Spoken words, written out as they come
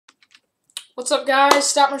What's up, guys?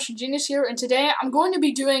 Stop Motion Genius here, and today I'm going to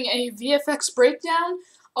be doing a VFX breakdown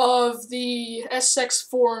of the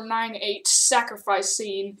SX4-98 sacrifice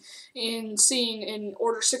scene in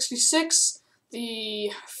Order 66,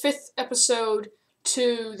 the 5th episode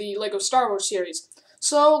to the LEGO Star Wars series.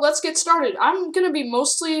 So let's get started. I'm going to be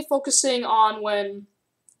mostly focusing on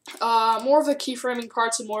more of the keyframing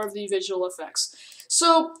parts and more of the visual effects.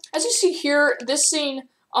 So, as you see here, this scene,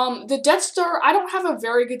 the Death Star, I don't have a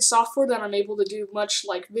very good software that I'm able to do much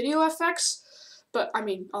like video effects, but I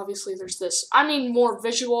mean, obviously there's this. I mean more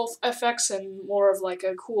visual effects and more of like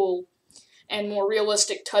a cool and more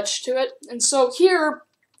realistic touch to it. And so here,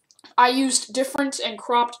 I used different and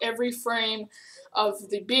cropped every frame of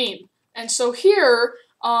the beam. And so here,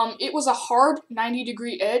 it was a hard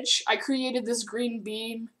 90-degree edge. I created this green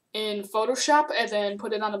beam in Photoshop and then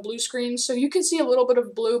put it on a blue screen. So you can see a little bit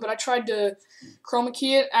of blue, but I tried to chroma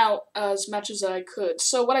key it out as much as I could.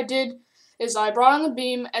 So what I did is I brought on the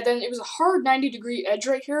beam, and then it was a hard 90-degree edge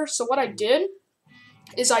right here. So what I did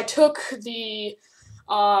is I took the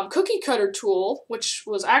cookie cutter tool, which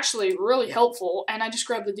was actually really helpful, and I just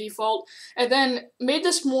grabbed the default, and then made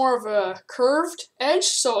this more of a curved edge,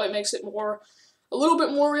 so it makes it a little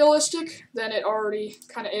bit more realistic than it already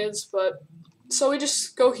kind of is. But so we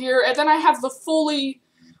just go here, and then I have the full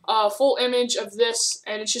image of this,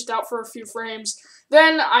 and it's just out for a few frames.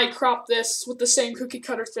 Then I cropped this with the same cookie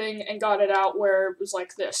cutter thing and got it out where it was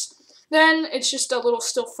like this. Then it's just a little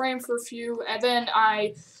still frame for a few, and then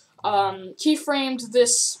I keyframed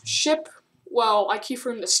this ship. Well, I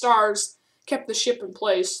keyframed the stars, kept the ship in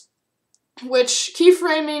place. Which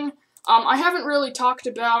keyframing, I haven't really talked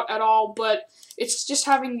about at all, but it's just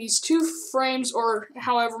having these 2 frames, or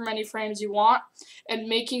however many frames you want, and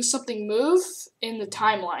making something move in the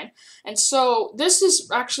timeline. And so this is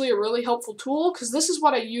actually a really helpful tool, because this is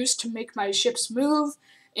what I use to make my ships move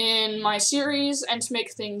in my series, and to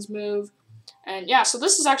make things move. And yeah, so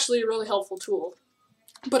this is actually a really helpful tool.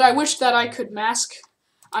 But I wish that I could mask.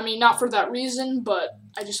 I mean, not for that reason, but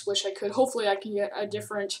I just wish I could. Hopefully I can get a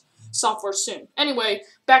different software soon. Anyway,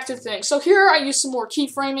 back to the thing. So here I use some more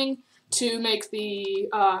keyframing to make the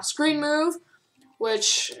screen move,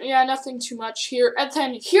 which, yeah, nothing too much here. And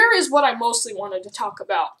then here is what I mostly wanted to talk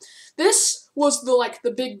about. This was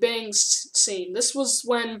the Big Bang scene. This was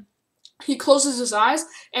when he closes his eyes,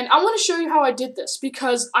 and I want to show you how I did this,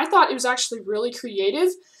 because I thought it was actually really creative,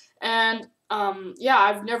 and yeah,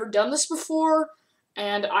 I've never done this before,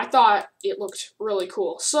 and I thought it looked really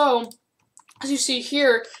cool. So, as you see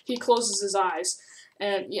here, he closes his eyes,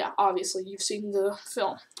 and yeah, obviously you've seen the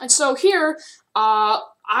film. And so here,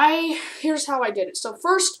 here's how I did it. So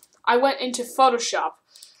first, I went into Photoshop,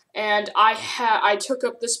 and I took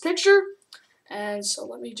up this picture, and so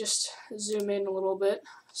let me just zoom in a little bit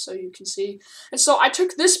so you can see. And so I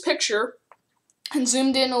took this picture and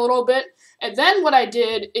zoomed in a little bit, and then what I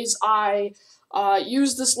did is I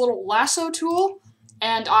used this little lasso tool,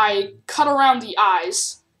 and I cut around the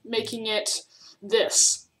eyes, making it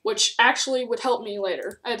this, which actually would help me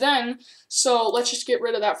later. And then, so let's just get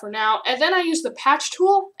rid of that for now. And then I used the patch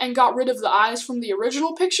tool and got rid of the eyes from the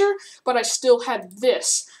original picture, but I still had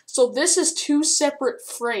this. So this is 2 separate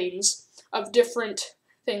frames of different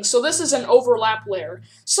things. So this is an overlap layer.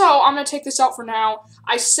 So I'm going to take this out for now.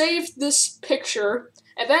 I saved this picture,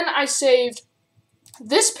 and then I saved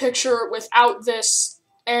this picture without this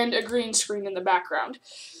and a green screen in the background.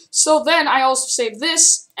 So then I also saved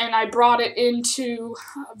this, and I brought it into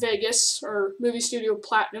Vegas, or Movie Studio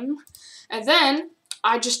Platinum, and then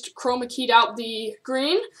I just chroma keyed out the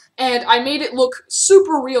green, and I made it look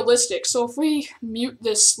super realistic. So if we mute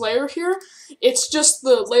this layer here, it's just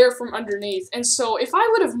the layer from underneath. And so if I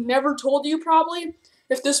would have never told you, probably,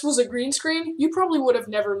 if this was a green screen, you probably would have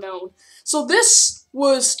never known. So this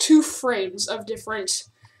was 2 frames of different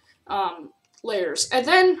layers. And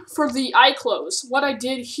then for the eye close, what I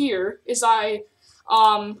did here is I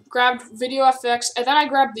grabbed Video FX, and then I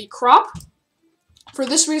grabbed the crop. For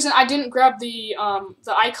this reason, I didn't grab the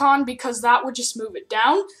icon, because that would just move it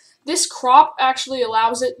down. This crop actually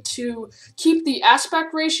allows it to keep the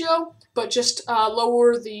aspect ratio, but just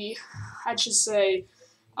lower the, I should say,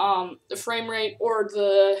 the frame rate, or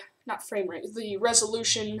not frame rate, the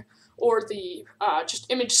resolution, or the just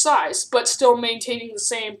image size, but still maintaining the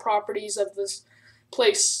same properties of this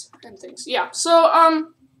place and things. Yeah, so,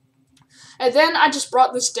 and then I just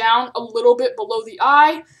brought this down a little bit below the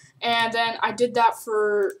eye, and then I did that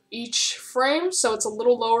for each frame, so it's a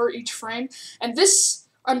little lower each frame. And this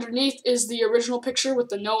underneath is the original picture with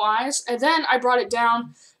the no eyes, and then I brought it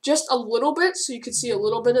down just a little bit so you could see a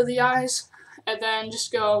little bit of the eyes. and then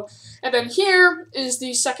just go, and then here is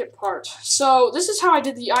the second part. So this is how I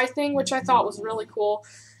did the eye thing, which I thought was really cool.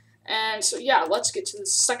 And so yeah, let's get to the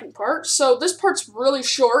second part. So this part's really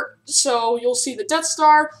short, so you'll see the Death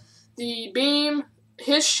Star, the beam,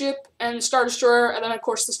 his ship, and the Star Destroyer, and then of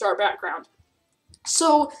course the star background.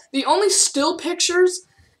 So the only still pictures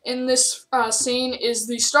in this scene is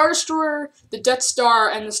the Star Destroyer, the Death Star,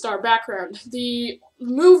 and the star background. The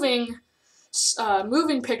moving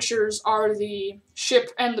pictures are the ship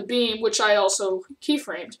and the beam, which I also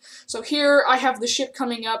keyframed. So here I have the ship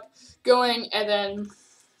coming up, going, and then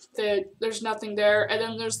there's nothing there, and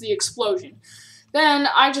then there's the explosion. Then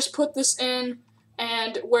I just put this in,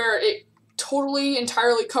 and where it totally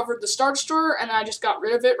entirely covered the Star Destroyer, and I just got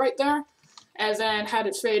rid of it right there, and then had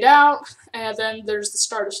it fade out, and then there's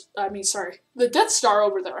the Death Star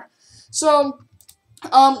over there. So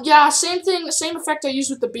yeah, same thing, same effect I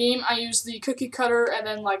used with the beam. I used the cookie cutter and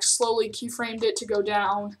then like slowly keyframed it to go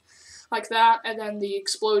down like that, and then the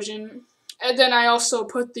explosion, and then I also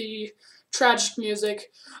put the tragic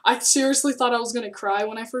music. I seriously thought I was gonna cry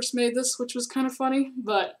when I first made this, which was kind of funny,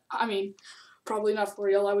 but I mean, probably not for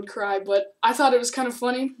real, I would cry, but I thought it was kind of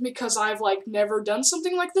funny because I've like never done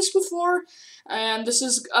something like this before, and this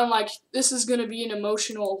is gonna be an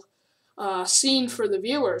emotional scene for the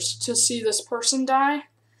viewers to see this person die.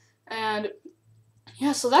 And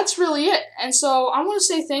yeah, so that's really it. And so I want to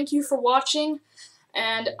say thank you for watching,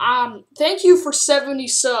 and thank you for 70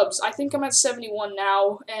 subs. I think I'm at 71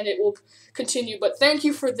 now, and it will continue, but thank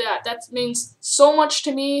you for that. That means so much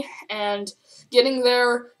to me, and getting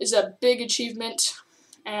there is a big achievement.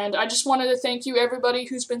 And I just wanted to thank you, everybody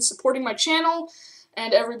who's been supporting my channel,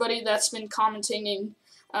 and everybody that's been commenting and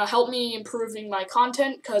help me improving my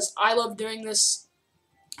content, because I love doing this.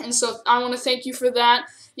 And so I want to thank you for that.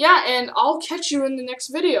 Yeah, and I'll catch you in the next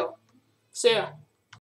video. See ya.